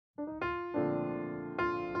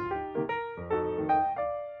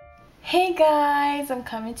Hey guys, I'm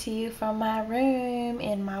coming to you from my room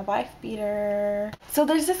in my wife beater. So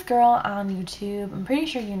there's this girl on YouTube. I'm pretty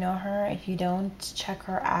sure you know her. If you don't, check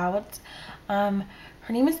her out. Her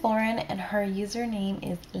name is Lauren and her username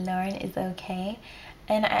is laurenisokay.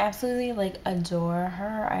 And I absolutely adore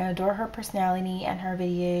her. I adore her personality and her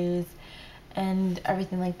videos and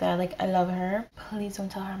everything like that. I love her. Please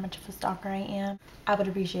don't tell her how much of a stalker I am. I would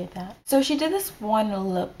appreciate that. So she did this one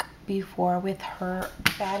look before with her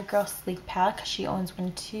Bad Girl Sleek palette because she owns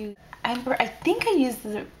one too. I think I used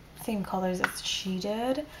the same colors as she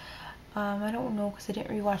did. I don't know because I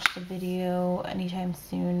didn't rewatch the video anytime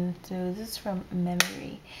soon. So this is from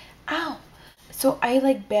memory. Ow! So I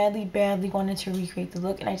badly wanted to recreate the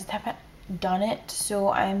look and I just haven't done it, so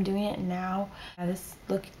I'm doing it now. This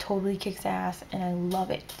look totally kicks ass and I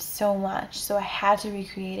love it so much, so I had to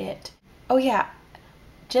recreate it. Oh yeah,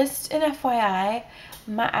 just an FYI,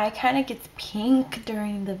 my eye kind of gets pink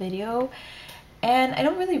during the video and I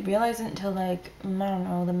don't really realize it until I don't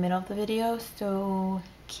know, the middle of the video, so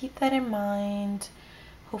keep that in mind.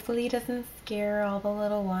 Hopefully it doesn't scare all the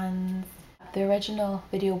little ones. The original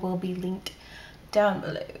video will be linked down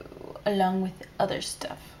below along with other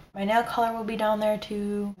stuff. My nail color will be down there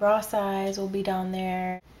too. Bra size will be down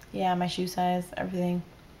there. Yeah, my shoe size, everything.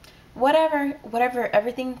 Whatever,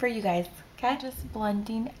 everything for you guys. Okay? Just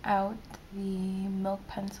blending out the milk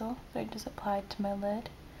pencil that I just applied to my lid.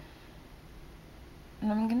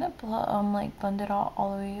 And I'm gonna blend it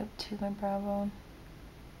all the way up to my brow bone.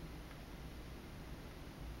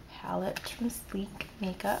 Palette from Sleek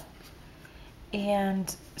Makeup.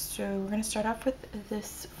 And so we're gonna start off with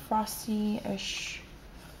this frosty-ish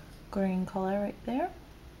green color right there.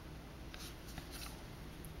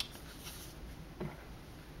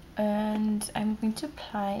 And I'm going to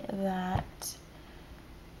apply that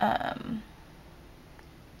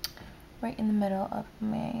right in the middle of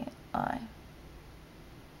my eye.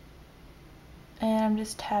 And I'm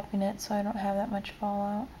just tapping it so I don't have that much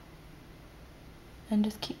fallout. And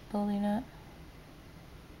just keep building it.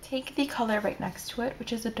 Take the color right next to it,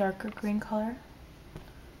 which is a darker green color.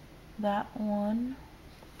 That one.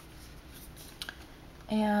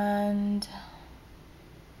 And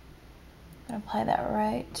I'm gonna apply that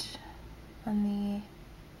right on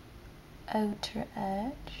the outer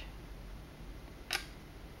edge.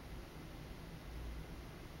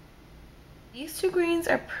 These two greens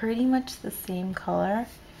are pretty much the same color.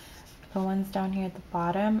 The ones down here at the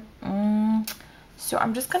bottom. So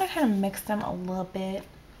I'm just gonna kind of mix them a little bit.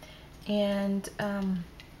 And I'm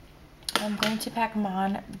going to pack them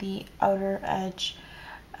on the outer edge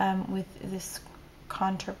with this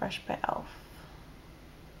contour brush by e.l.f.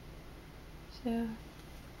 So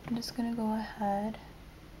I'm just gonna go ahead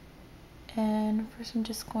and first I'm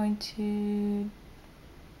just going to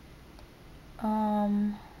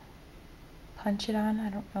punch it on. I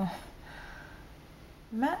don't know,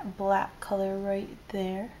 matte black color right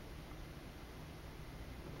there,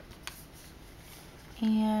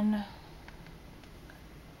 and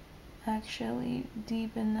actually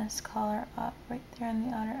deepen this color up right there on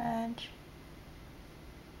the outer edge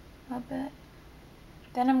a bit.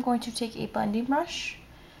 Then I'm going to take a blending brush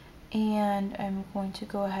and I'm going to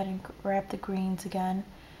go ahead and grab the greens again,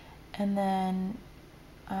 and then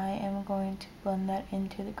I am going to blend that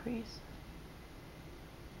into the crease.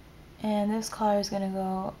 And this color is going to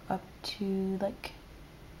go up to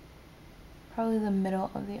probably the middle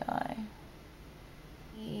of the eye.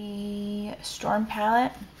 The Storm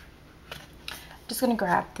palette. I'm just going to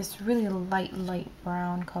grab this really light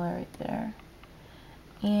brown color right there.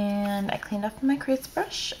 And I cleaned up my crease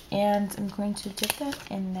brush and I'm going to dip that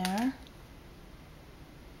in there.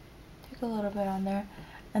 Take a little bit on there.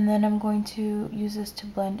 And then I'm going to use this to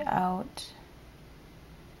blend out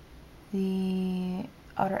the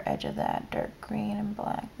outer edge of that dark green and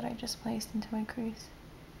black that I just placed into my crease.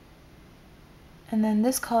 And then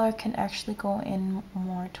this color can actually go in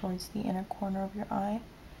more towards the inner corner of your eye.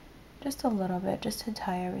 Just a little bit, just to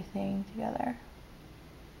tie everything together.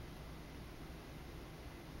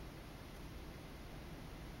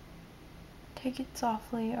 Take it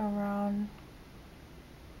softly around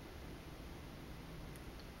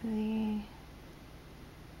the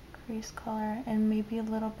crease color and maybe a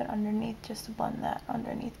little bit underneath, just to blend that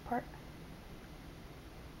underneath part.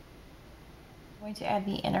 I'm going to add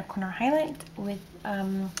the inner corner highlight with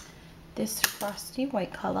this frosty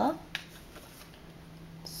white color.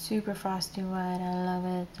 Super frosty white. I love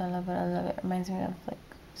it. I love it. I love it. Reminds me of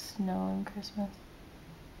snow and Christmas.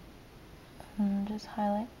 And just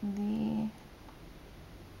highlight the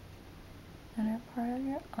inner part of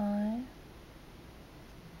your eye.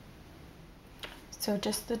 So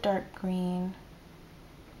just the dark green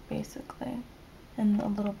basically. And a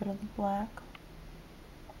little bit of the black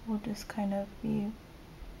will just kind of be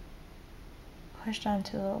pushed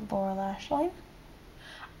onto the lower lash line.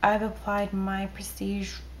 I've applied my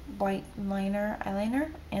Prestige white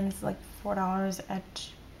eyeliner, and it's like $4 at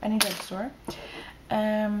any drugstore.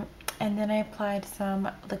 And then I applied some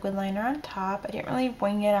liquid liner on top. I didn't really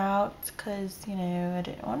wing it out because, you know, I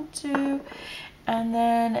didn't want to. And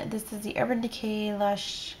then this is the Urban Decay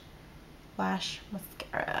Lash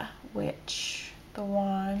Mascara, which the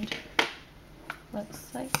wand looks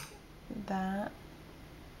like that.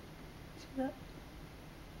 See that?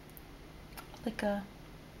 Like a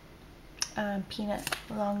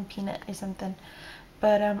long peanut or something.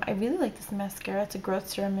 But I really like this mascara. It's a growth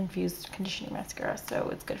serum infused conditioning mascara, so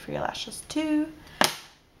it's good for your lashes too.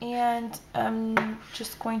 And I'm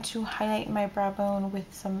just going to highlight my brow bone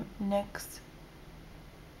with some NYX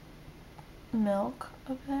Milk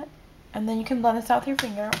a bit. And then you can blend this out with your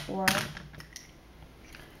finger, or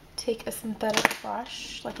take a synthetic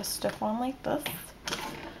brush, like a stiff one like this,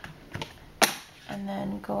 and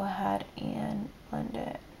then go ahead and blend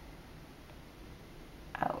it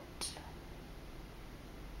out.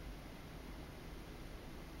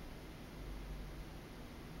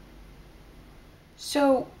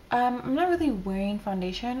 So I'm not really wearing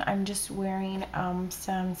foundation. I'm just wearing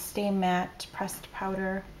some Stay Matte pressed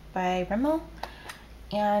powder by Rimmel,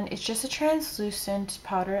 and it's just a translucent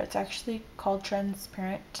powder. It's actually called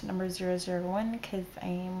Transparent number 001 because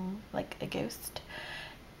I'm like a ghost,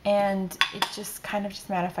 and it just kind of just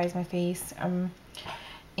mattifies my face.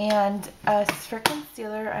 And as for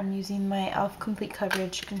concealer, I'm using my e.l.f. Complete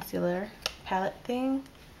Coverage concealer palette thing.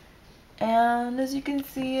 And as you can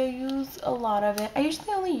see, I use a lot of it. I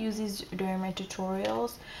usually only use these during my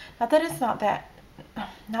tutorials. Not that it's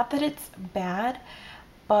bad,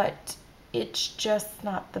 but it's just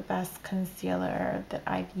not the best concealer that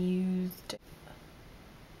I've used.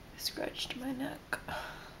 I scratched my neck.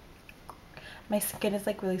 My skin is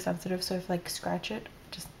like really sensitive, so if I like scratch it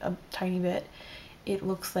just a tiny bit, it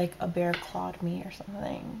looks like a bear clawed me or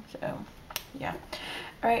something. So yeah.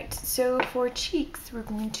 Alright, so for cheeks, we're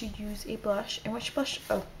going to use a blush. And which blush?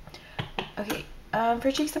 Oh, okay.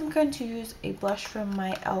 For cheeks, I'm going to use a blush from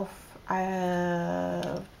my e.l.f.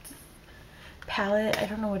 Palette. I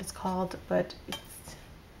don't know what it's called, but it's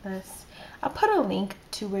this. I'll put a link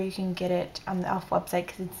to where you can get it on the e.l.f. website,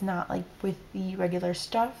 because it's not like with the regular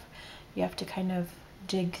stuff. You have to kind of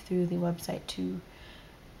dig through the website to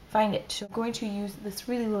find it. So I'm going to use this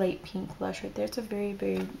really light pink blush right there. It's a very,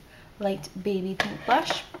 very light baby pink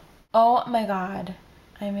blush. Oh my god,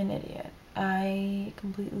 I'm an idiot. I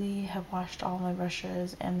completely have washed all my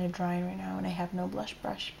brushes and they're drying right now, and I have no blush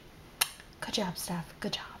brush. Good job, Steph.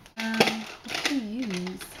 Good job. What do you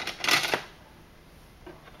use?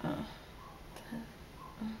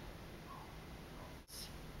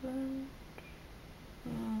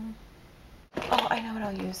 Oh, I know what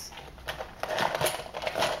I'll use.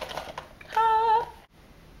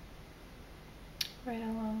 Right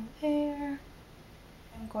along there.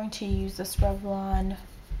 I'm going to use this Revlon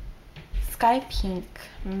Sky Pink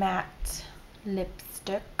Matte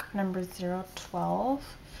Lipstick number 012.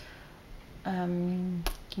 Can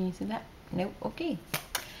you see that? Nope. Okay.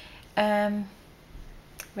 Very,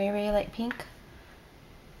 very light pink.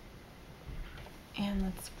 And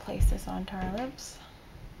let's place this onto our lips.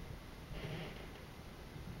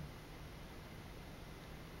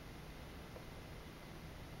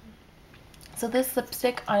 So this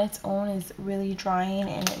lipstick on its own is really drying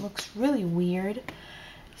and it looks really weird.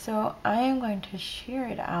 So I am going to sheer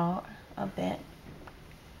it out a bit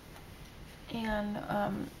and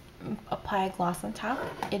apply a gloss on top.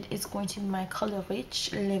 It is going to be my Color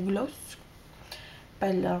Rich Le Gloss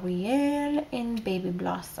by L'Oreal in Baby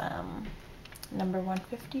Blossom, number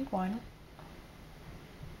 151.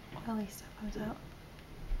 Oily stuff comes out.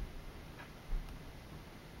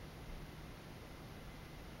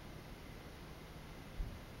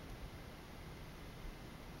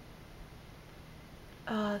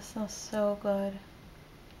 Oh, it smells so good.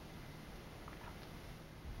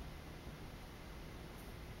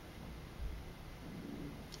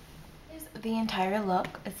 Here's the entire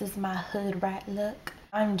look. This is my hood rat look.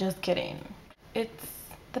 I'm just kidding. It's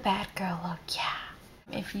the bad girl look,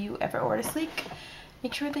 yeah. If you ever order Sleek,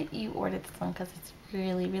 make sure that you order this one because it's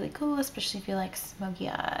really, really cool, especially if you like smoky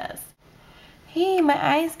eyes. Hey, my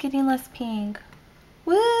eye's getting less pink.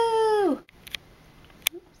 Woo!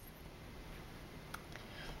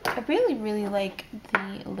 I really, really like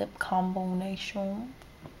the lip combination,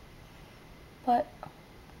 but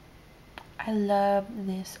I love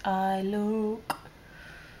this eye look.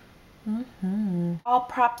 All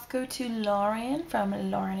props go to Lauren from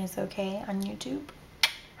Laurenisokay on YouTube.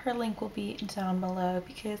 Her link will be down below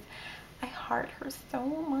because I heart her so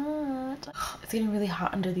much. It's getting really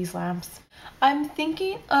hot under these lamps. I'm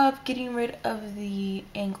thinking of getting rid of the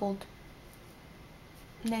angledness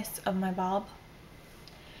of my bob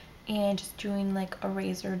and just doing like a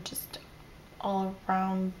razor just all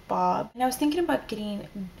around bob. And I was thinking about getting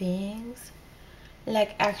bangs,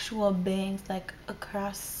 like actual bangs, like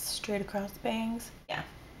straight across bangs. Yeah,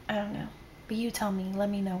 I don't know, but you tell me, let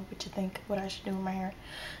me know what you think, what I should do with my hair,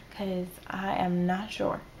 because I am not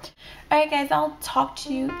sure. All right guys, I'll talk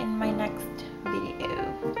to you in my next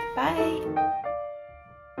video. Bye.